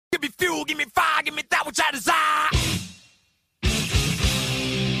Give me fuel, give me fire, give me that which I desire.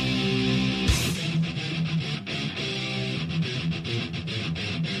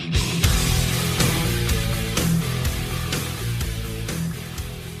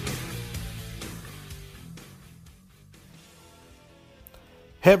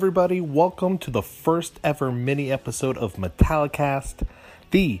 Hey everybody, welcome to the first ever mini episode of Metallicast,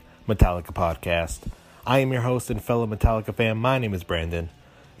 the Metallica podcast. I am your host and fellow Metallica fan. My name is Brandon.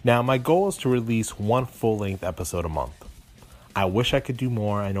 Now, my goal is to release one full-length episode a month. I wish I could do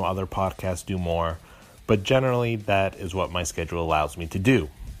more. I know other podcasts do more, but generally that is what my schedule allows me to do.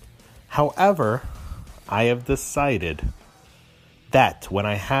 However, I have decided that when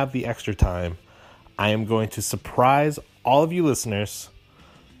I have the extra time, I am going to surprise all of you listeners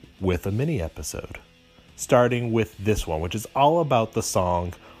with a mini episode, starting with this one, which is all about the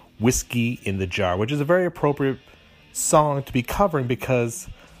song Whiskey in the Jar, which is a very appropriate song to be covering because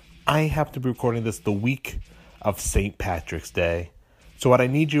I have to be recording this the week of St. Patrick's Day. So what I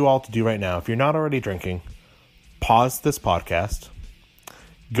need you all to do right now, if you're not already drinking, pause this podcast,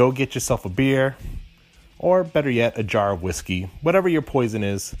 go get yourself a beer, or better yet, a jar of whiskey, whatever your poison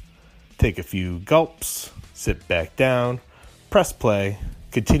is. Take a few gulps, sit back down, press play,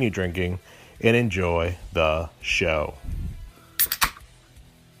 continue drinking, and enjoy the show.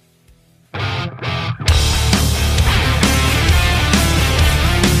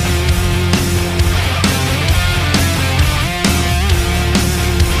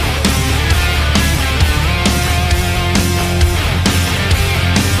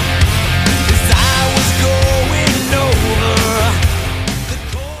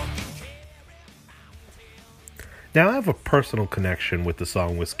 Now, I have a personal connection with the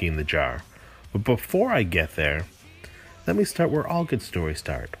song Whiskey in the Jar, but before I get there, let me start where all good stories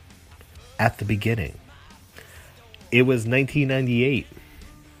start, at the beginning. It was 1998.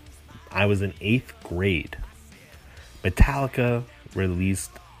 I was in 8th grade. Metallica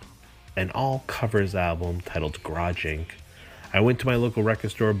released an all-covers album titled Garage Inc. I went to my local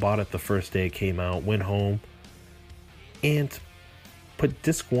record store, bought it the first day it came out, went home, and put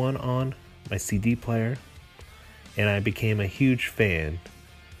disc 1 on my CD player, and I became a huge fan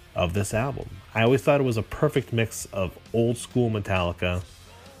of this album. I always thought it was a perfect mix of old school Metallica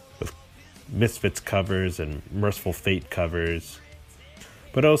with Misfits covers and Merciful Fate covers,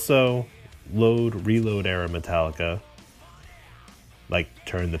 but also load, reload era Metallica, like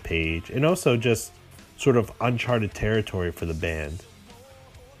Turn the Page, and also just sort of uncharted territory for the band.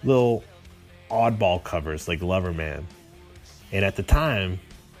 Little oddball covers like Loverman. And at the time,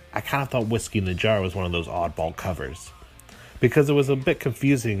 I kind of thought Whiskey in the Jar was one of those oddball covers because it was a bit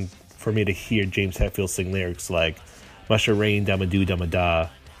confusing for me to hear James Hetfield sing lyrics like Musha Rain, Dama-doo, Dama-da,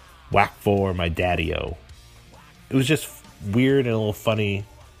 Whack for my daddy-o. It was just weird and a little funny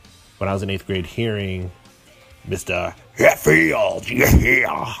when I was in 8th grade hearing Mr. Hetfield,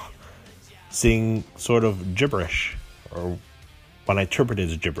 yeah, sing sort of gibberish, or when I interpreted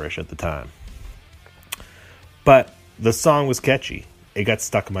as gibberish at the time. But the song was catchy. It got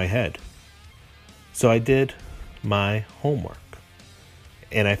stuck in my head. So I did my homework.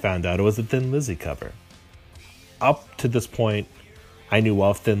 And I found out it was a Thin Lizzy cover. Up to this point, I knew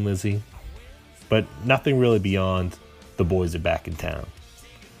of Thin Lizzy, but nothing really beyond The Boys Are Back in Town.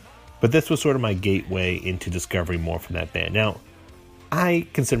 But this was sort of my gateway into discovering more from that band. Now, I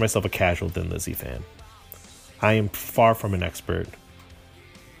consider myself a casual Thin Lizzy fan. I am far from an expert.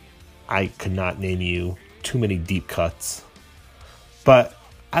 I could not name you too many deep cuts. But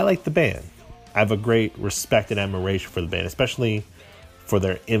I like the band. I have a great respect and admiration for the band, especially for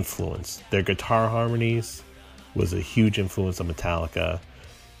their influence. Their guitar harmonies was a huge influence on Metallica.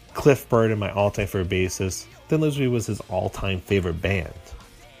 Cliff Burton, my all-time favorite bassist. Thin Lizzy was his all-time favorite band.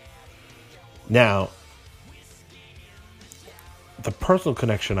 Now, the personal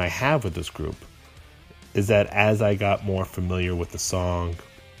connection I have with this group is that as I got more familiar with the song,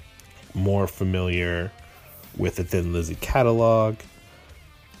 more familiar with the Thin Lizzy catalog,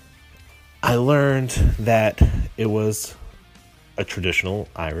 I learned that it was a traditional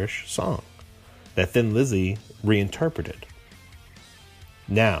Irish song that Thin Lizzy reinterpreted.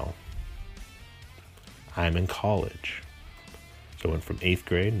 Now, I'm in college. So I went from 8th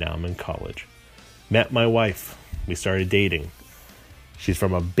grade, now I'm in college. Met my wife. We started dating. She's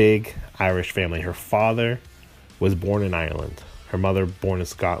from a big Irish family. Her father was born in Ireland. Her mother born in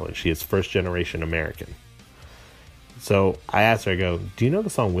Scotland. She is first generation American. So I asked her, I go, do you know the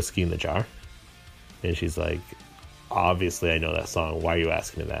song Whiskey in the Jar? And she's like, obviously I know that song. Why are you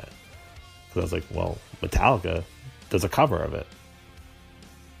asking me that? Because I was like, well, Metallica does a cover of it.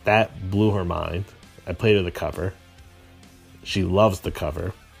 That blew her mind. I played her the cover. She loves the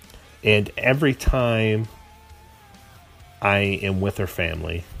cover. And every time I am with her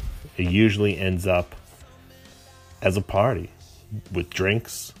family, it usually ends up as a party with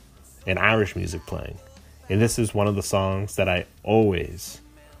drinks and Irish music playing. And this is one of the songs that I always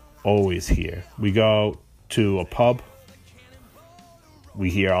hear. We go to a pub, we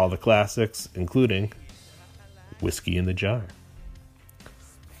hear all the classics, including Whiskey in the Jar.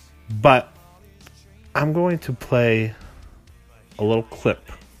 But I'm going to play a little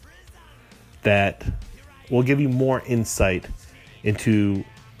clip that will give you more insight into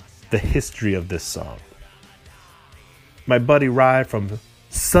the history of this song. My buddy Rye from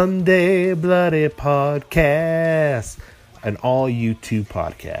Sunday Bloody Podcast, an all YouTube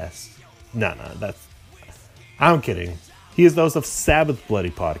podcast. No, I'm kidding. He is the host of Sabbath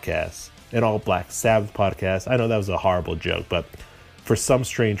Bloody Podcast, an all Black Sabbath podcast. I know that was a horrible joke, but for some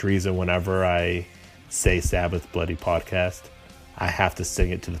strange reason, whenever I say Sabbath Bloody Podcast, I have to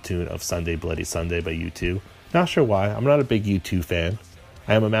sing it to the tune of Sunday Bloody Sunday by U2. Not sure why. I'm not a big U2 fan.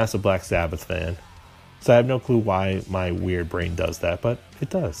 I am a massive Black Sabbath fan. So I have no clue why my weird brain does that, but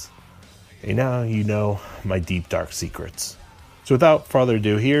it does. And now you know my deep, dark secrets. So without further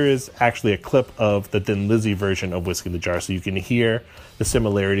ado, here is actually a clip of the Thin Lizzy version of Whiskey in the Jar, so you can hear the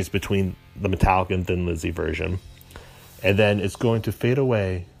similarities between the Metallica and Thin Lizzy version. And then it's going to fade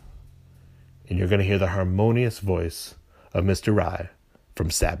away, and you're going to hear the harmonious voice of Mr. Rye from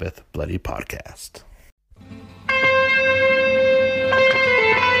Sabbath Bloody Podcast.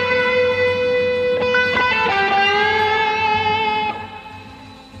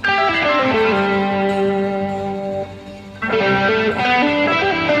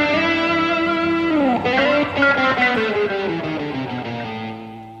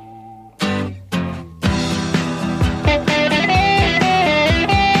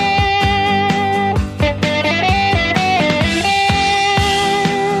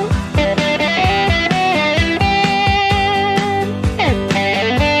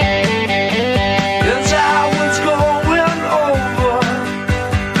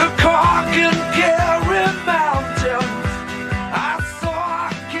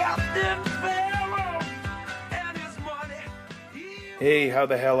 Hey, how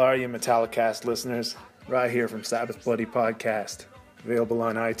the hell are you, Metallicast listeners? Right here from Sabbath Bloody Podcast, available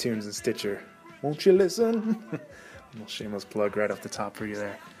on iTunes and Stitcher. Won't you listen? Little shameless plug right off the top for you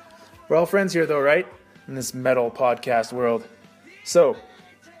there. We're all friends here, though, right? In this metal podcast world. So,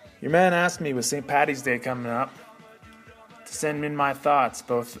 your man asked me with St. Paddy's Day coming up to send in my thoughts,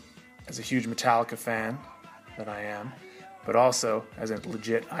 both as a huge Metallica fan that I am, but also as a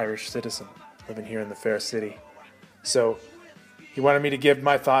legit Irish citizen living here in the fair city. So, he wanted me to give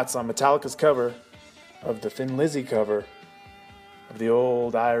my thoughts on Metallica's cover of the Thin Lizzy cover of the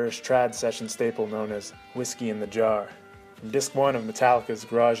old Irish trad session staple known as Whiskey in the Jar, from Disc 1 of Metallica's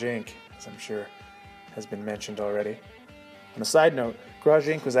Garage Inc., as I'm sure has been mentioned already. On a side note, Garage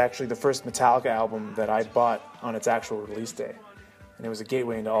Inc. was actually the first Metallica album that I bought on its actual release day, and it was a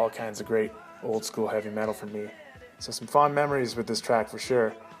gateway into all kinds of great old school heavy metal for me. So some fond memories with this track for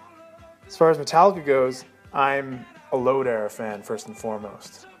sure. As far as Metallica goes, I'm a Load era fan first and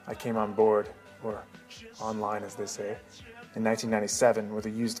foremost. I came on board, or online as they say, in 1997 with a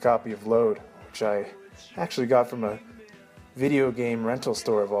used copy of Load, which I actually got from a video game rental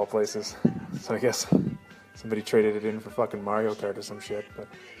store of all places. So I guess somebody traded it in for fucking Mario Kart or some shit. But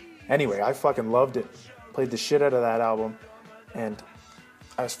anyway, I fucking loved it. Played the shit out of that album, and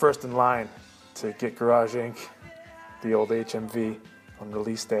I was first in line to get Garage Inc., the old HMV, on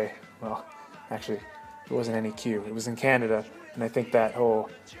release day. Well, actually, it wasn't any queue. It was in Canada, and I think that whole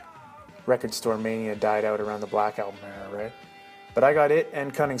record store mania died out around the Black Album era, right? But I got it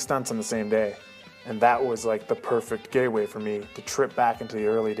and Cunning Stunts on the same day, and that was like the perfect gateway for me to trip back into the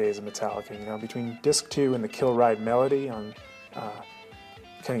early days of Metallica. You know, between Disc 2 and the Kill Ride Melody on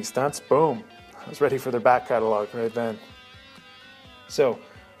Cunning Stunts, boom, I was ready for their back catalog right then. So,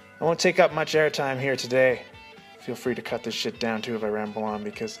 I won't take up much airtime here today. Feel free to cut this shit down too if I ramble on,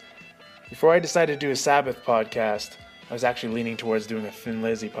 because before I decided to do a Sabbath podcast, I was actually leaning towards doing a Thin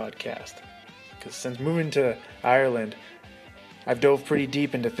Lizzy podcast. Because since moving to Ireland, I've dove pretty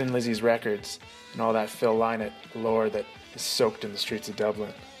deep into Thin Lizzy's records and all that Phil Lynott lore that is soaked in the streets of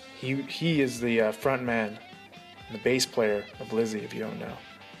Dublin. He is the frontman and the bass player of Lizzy, if you don't know.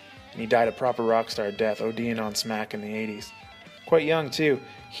 And he died a proper rock star death, ODing on smack in the 80s. Quite young, too.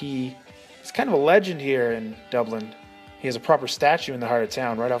 He's kind of a legend here in Dublin. He has a proper statue in the heart of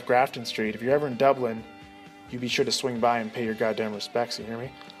town, right off Grafton Street. If you're ever in Dublin, you be sure to swing by and pay your goddamn respects, you hear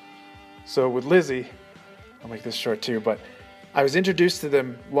me? So with Lizzy, I'll make this short too, but I was introduced to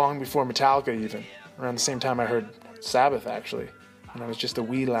them long before Metallica even, around the same time I heard Sabbath actually. when I was just a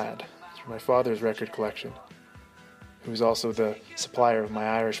wee lad through my father's record collection, who was also the supplier of my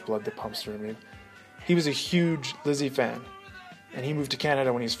Irish blood that pumps through me. He was a huge Lizzie fan, and he moved to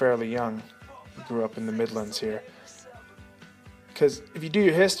Canada when he was fairly young. He grew up in the Midlands here. Because if you do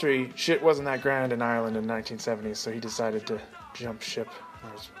your history, shit wasn't that grand in Ireland in the 1970s, so he decided to jump ship,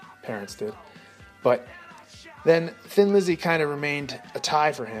 or his parents did. But then Thin Lizzy kind of remained a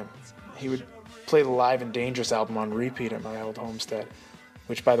tie for him. He would play the Live and Dangerous album on repeat at my old homestead,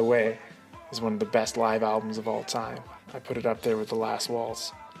 which, by the way, is one of the best live albums of all time. I put it up there with The Last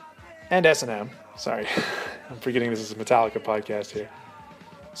Waltz. And S&M. Sorry, I'm forgetting this is a Metallica podcast here.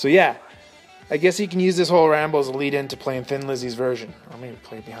 So yeah, I guess he can use this whole ramble as a lead-in to playing Thin Lizzy's version. Or maybe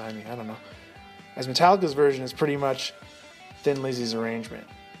play it behind me, I don't know. As Metallica's version is pretty much Thin Lizzy's arrangement.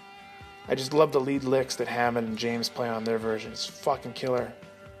 I just love the lead licks that Hammond and James play on their version. It's fucking killer.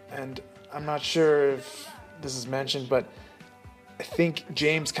 And I'm not sure if this is mentioned, but I think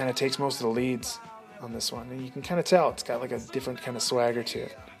James kind of takes most of the leads on this one. And you can kind of tell it's got like a different kind of swagger to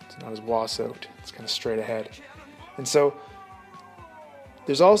it. It's not as wah-soaked. It's kind of straight ahead. And so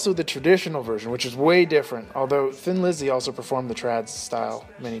there's also the traditional version, which is way different, although Thin Lizzy also performed the trad style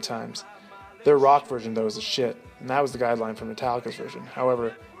many times. Their rock version, though, is a shit, and that was the guideline for Metallica's version.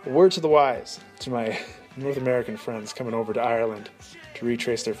 However, a word to the wise, to my North American friends coming over to Ireland to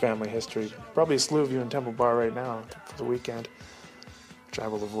retrace their family history. Probably a slew of you in Temple Bar right now for the weekend, which I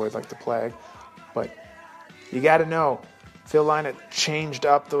will avoid like the plague. But you gotta know, Phil Lynott changed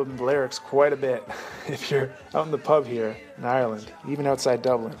up the lyrics quite a bit. If you're out in the pub here in Ireland, even outside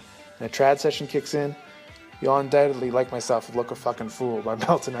Dublin, and a trad session kicks in, you'll undoubtedly, like myself, look a fucking fool by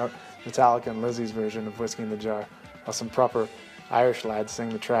belting out Metallica and Lizzy's version of Whiskey in the Jar, while some proper Irish lads sing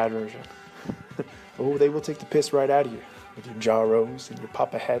the trad version. Oh, they will take the piss right out of you with your jaw rose and your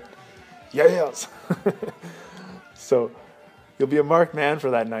papa head. Yes! So you'll be a marked man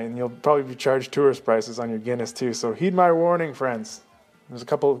for that night, and you'll probably be charged tourist prices on your Guinness too. So heed my warning, friends. There's a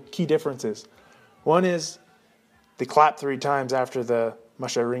couple key differences. One is they clap 3 times after the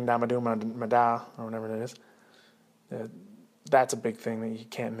Musha Ring Damadoo Mada, or whatever that is. That's a big thing that you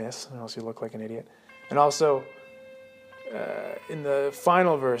can't miss, or else you look like an idiot. And also, in the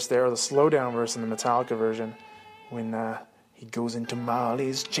final verse there, or the slowdown verse in the Metallica version, when he goes into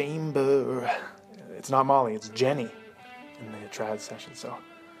Molly's chamber, it's not Molly, it's Jenny in the trad session, so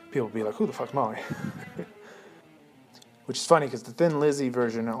people will be like, who the fuck's Molly? Which is funny, because the Thin Lizzy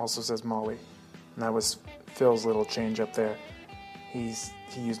version also says Molly, and that was Phil's little change up there. He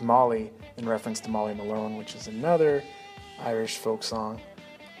used Molly in reference to Molly Malone, which is another Irish folk song.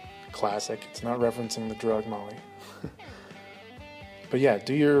 Classic. It's not referencing the drug Molly. But yeah,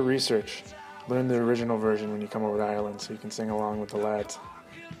 do your research. Learn the original version when you come over to Ireland so you can sing along with the lads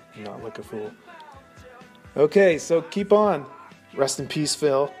and not look a fool. Okay, so keep on. Rest in peace,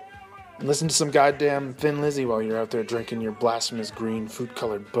 Phil. And listen to some goddamn Thin Lizzy while you're out there drinking your blasphemous green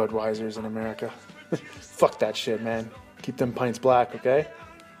food-colored Budweisers in America. Fuck that shit, man. Keep them pints black, okay?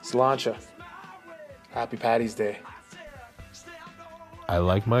 Sláinte. Happy Paddy's Day. I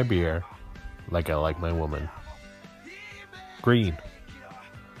like my beer like I like my woman. Green.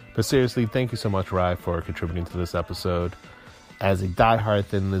 But seriously, thank you so much, Rye, for contributing to this episode. As a diehard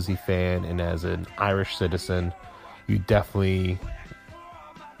Thin Lizzy fan and as an Irish citizen, you definitely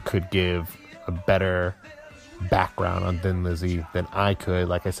could give a better background on Thin Lizzy than I could.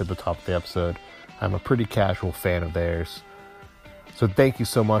 Like I said at the top of the episode, I'm a pretty casual fan of theirs. So thank you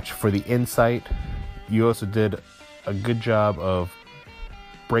so much for the insight. You also did a good job of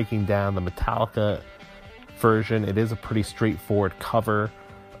breaking down the Metallica version. It is a pretty straightforward cover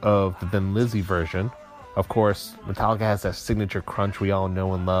of the Thin Lizzy version. Of course, Metallica has that signature crunch we all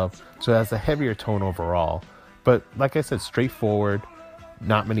know and love, so it has a heavier tone overall. But like I said, straightforward,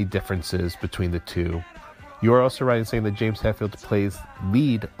 not many differences between the two. You are also right in saying that James Hetfield plays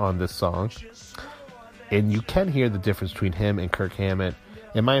lead on this song, and you can hear the difference between him and Kirk Hammett.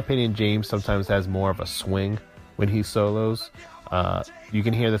 In my opinion, James sometimes has more of a swing when he solos. You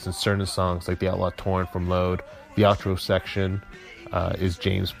can hear this in certain songs like The Outlaw Torn from Load. The outro section is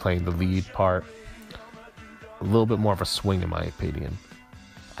James playing the lead part. A little bit more of a swing in my opinion.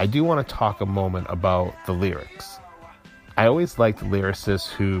 I do want to talk a moment about the lyrics. I always like the lyricists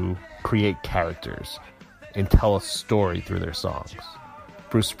who create characters and tell a story through their songs.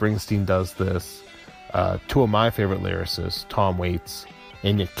 Bruce Springsteen does this. 2 of my favorite lyricists, Tom Waits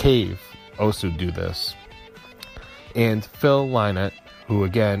and Nick Cave, also do this. And Phil Lynott, who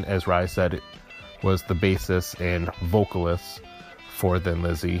again, as Rye said, was the bassist and vocalist for Thin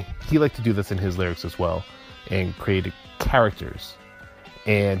Lizzy, he liked to do this in his lyrics as well and created characters.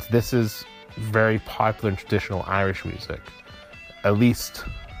 And this is very popular in traditional Irish music. at least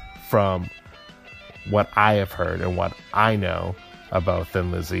from what I have heard and what I know about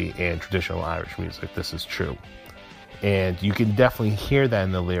Thin Lizzy and traditional Irish music, this is true. And you can definitely hear that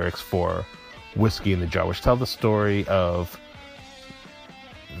in the lyrics for Whiskey in the Jar, which tell the story of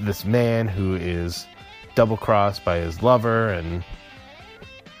this man who is double-crossed by his lover, and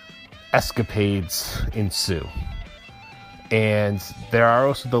escapades ensue. And there are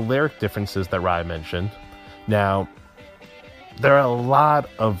also the lyric differences that Rye mentioned. Now, there are a lot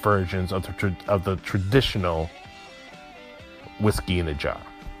of versions of the traditional Whiskey in the Jar.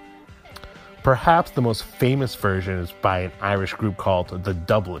 Perhaps the most famous version is by an Irish group called the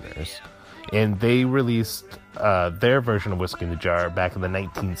Dubliners, and they released their version of Whiskey in the Jar back in the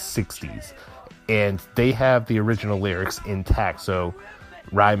 1960s, and they have the original lyrics intact. So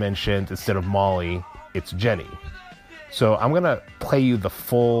Rye mentioned, instead of Molly, it's Jenny. So I'm going to play you the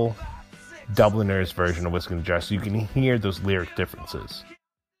full Dubliners version of Whiskey in the Jar so you can hear those lyric differences.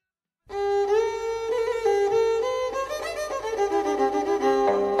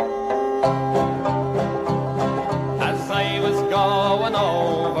 As I was going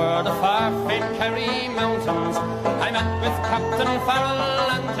over the far famed Kerry mountains, I met with Captain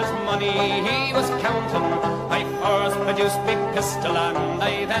Farrell and his money he was counting. I first produced me pistol and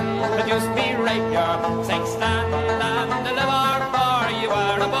I then produced me rapier, saying stand and deliver, for you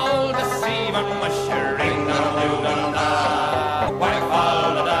are a bold deceiver, mushering da-doo-dum-da. Whack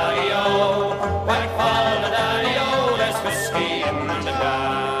fall the daddy-o, whack fall the daddy-o, there's whiskey in the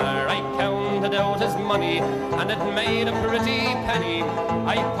jar. I counted out his money and it made a pretty penny.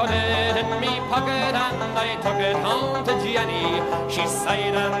 I put it in me pocket and I took it home to Jenny. She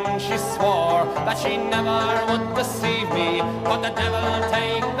sighed and she swore that she never would deceive me, but the devil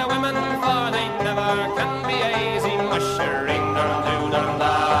take the women, for they never can be easy, mushering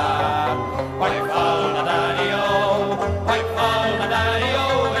da-doo-dum-da. Whack fall the daddy-o, whack fall the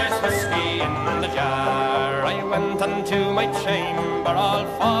daddy-o, there's whiskey in the jar. I went unto my chamber all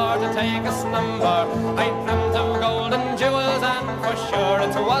for to take a slumber. I dreamt of golden jewels and for sure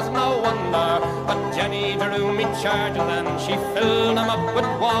it was no wonder. But Jenny drew me charge and then she filled them up with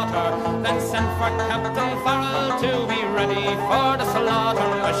water, then sent for Captain Farrell to be ready for the slaughter,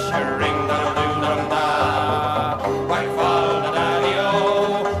 mushering da-doo-dum-da. Whack fall the daddy-o,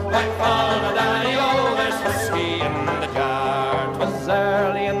 whack fall the daddy-o, there's whiskey in the jar. 'Twas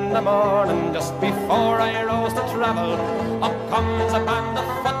early in the morning, just before I rose to travel, up comes a band of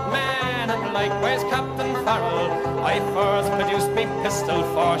footmen and likewise Captain Farrell. I first produced me pistol,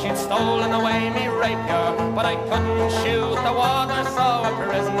 for she'd stolen away me rapier, but I couldn't shoot the water, so a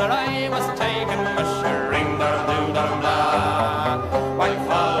prisoner I was taken, mushering da-doo-dum-da. Whack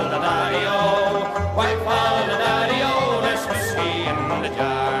fall the daddy-o, whack fall the daddy-o, there's whiskey in the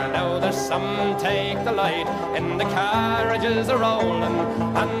jar. Now there's some take the light in the carriages a-rolling,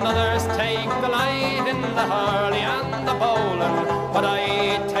 and others take the light in the hurley and the bowling, but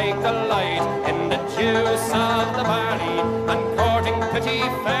I take the light in the juice of the barley, and courting pretty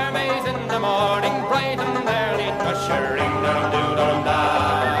fair maids in the morning, bright and early, mushering da-doo-dum-da.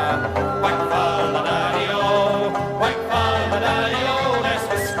 Whack fall the daddy-o, whack fall the daddy-o, there's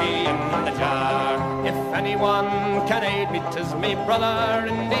whiskey in the jar. If anyone can aid me, 'tis me brother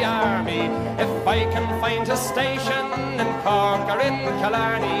in the army. If I can find his station in Cork or in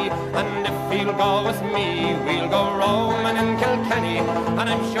Killarney, and if he'll go with me, we'll go roaming in Kilkenny, and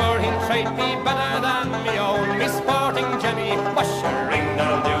I'm sure he'll treat me better than me own, me sporting Jenny, mushering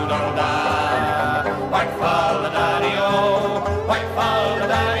da-doo-dum-da. Whack fall the daddy-o, whack fall the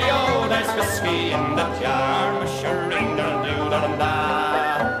daddy-o, there's whiskey in the jar, mushering da-doo-dum-da.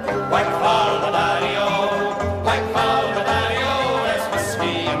 Whack fall the daddy-o, whack fall the daddy-o, there's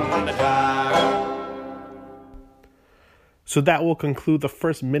whiskey in the jar. So that will conclude the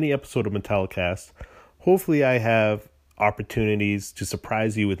first mini episode of Metallicast. Hopefully I have opportunities to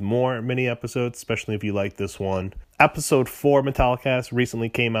surprise you with more mini episodes, especially if you like this one. Episode 4 Metallicast recently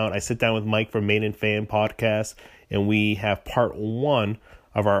came out. I sit down with Mike from Main and Fan Podcast, and we have part 1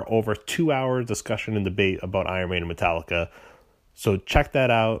 of our over 2-hour discussion and debate about Iron Maiden and Metallica. So check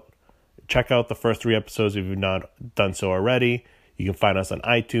that out. Check out the first 3 episodes if you've not done so already. You can find us on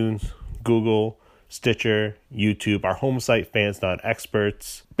iTunes, Google, Stitcher, YouTube, our home site,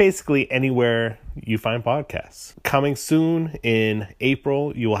 Fans.Experts, basically anywhere you find podcasts. Coming soon in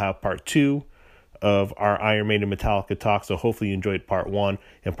April, you will have part 2 of our Iron Maiden Metallica talk, so hopefully you enjoyed part 1.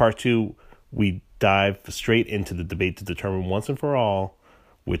 In part 2, we dive straight into the debate to determine once and for all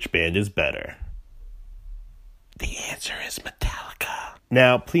which band is better. The answer is Metallica.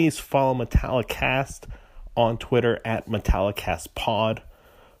 Now, please follow Metallicast on Twitter at MetallicastPod.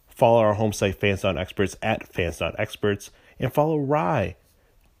 Follow our home site, Fans.Experts, at Fans.Experts. And follow Rye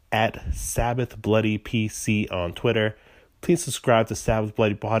at Sabbath Bloody PC on Twitter. Please subscribe to Sabbath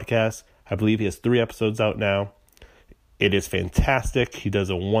Bloody Podcast. I believe he has 3 episodes out now. It is fantastic. He does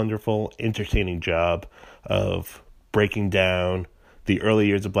a wonderful, entertaining job of breaking down the early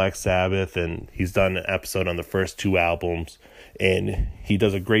years of Black Sabbath, and he's done an episode on the first 2 albums, and he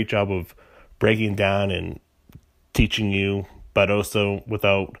does a great job of breaking down and teaching you, but also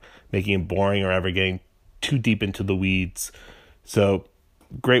without making it boring or ever getting too deep into the weeds. So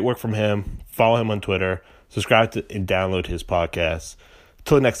great work from him. Follow him on Twitter, subscribe to and download his podcast.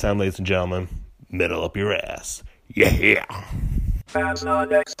 Till next time, ladies and gentlemen, middle up your ass. Yeah. Fans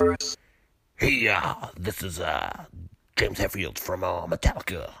not experts. Hey, this is James Hetfield from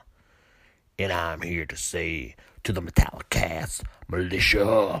Metallica, and I'm here to say to the Metallicast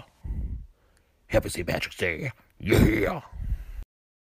militia, Happy St. Patrick's Day, yeah.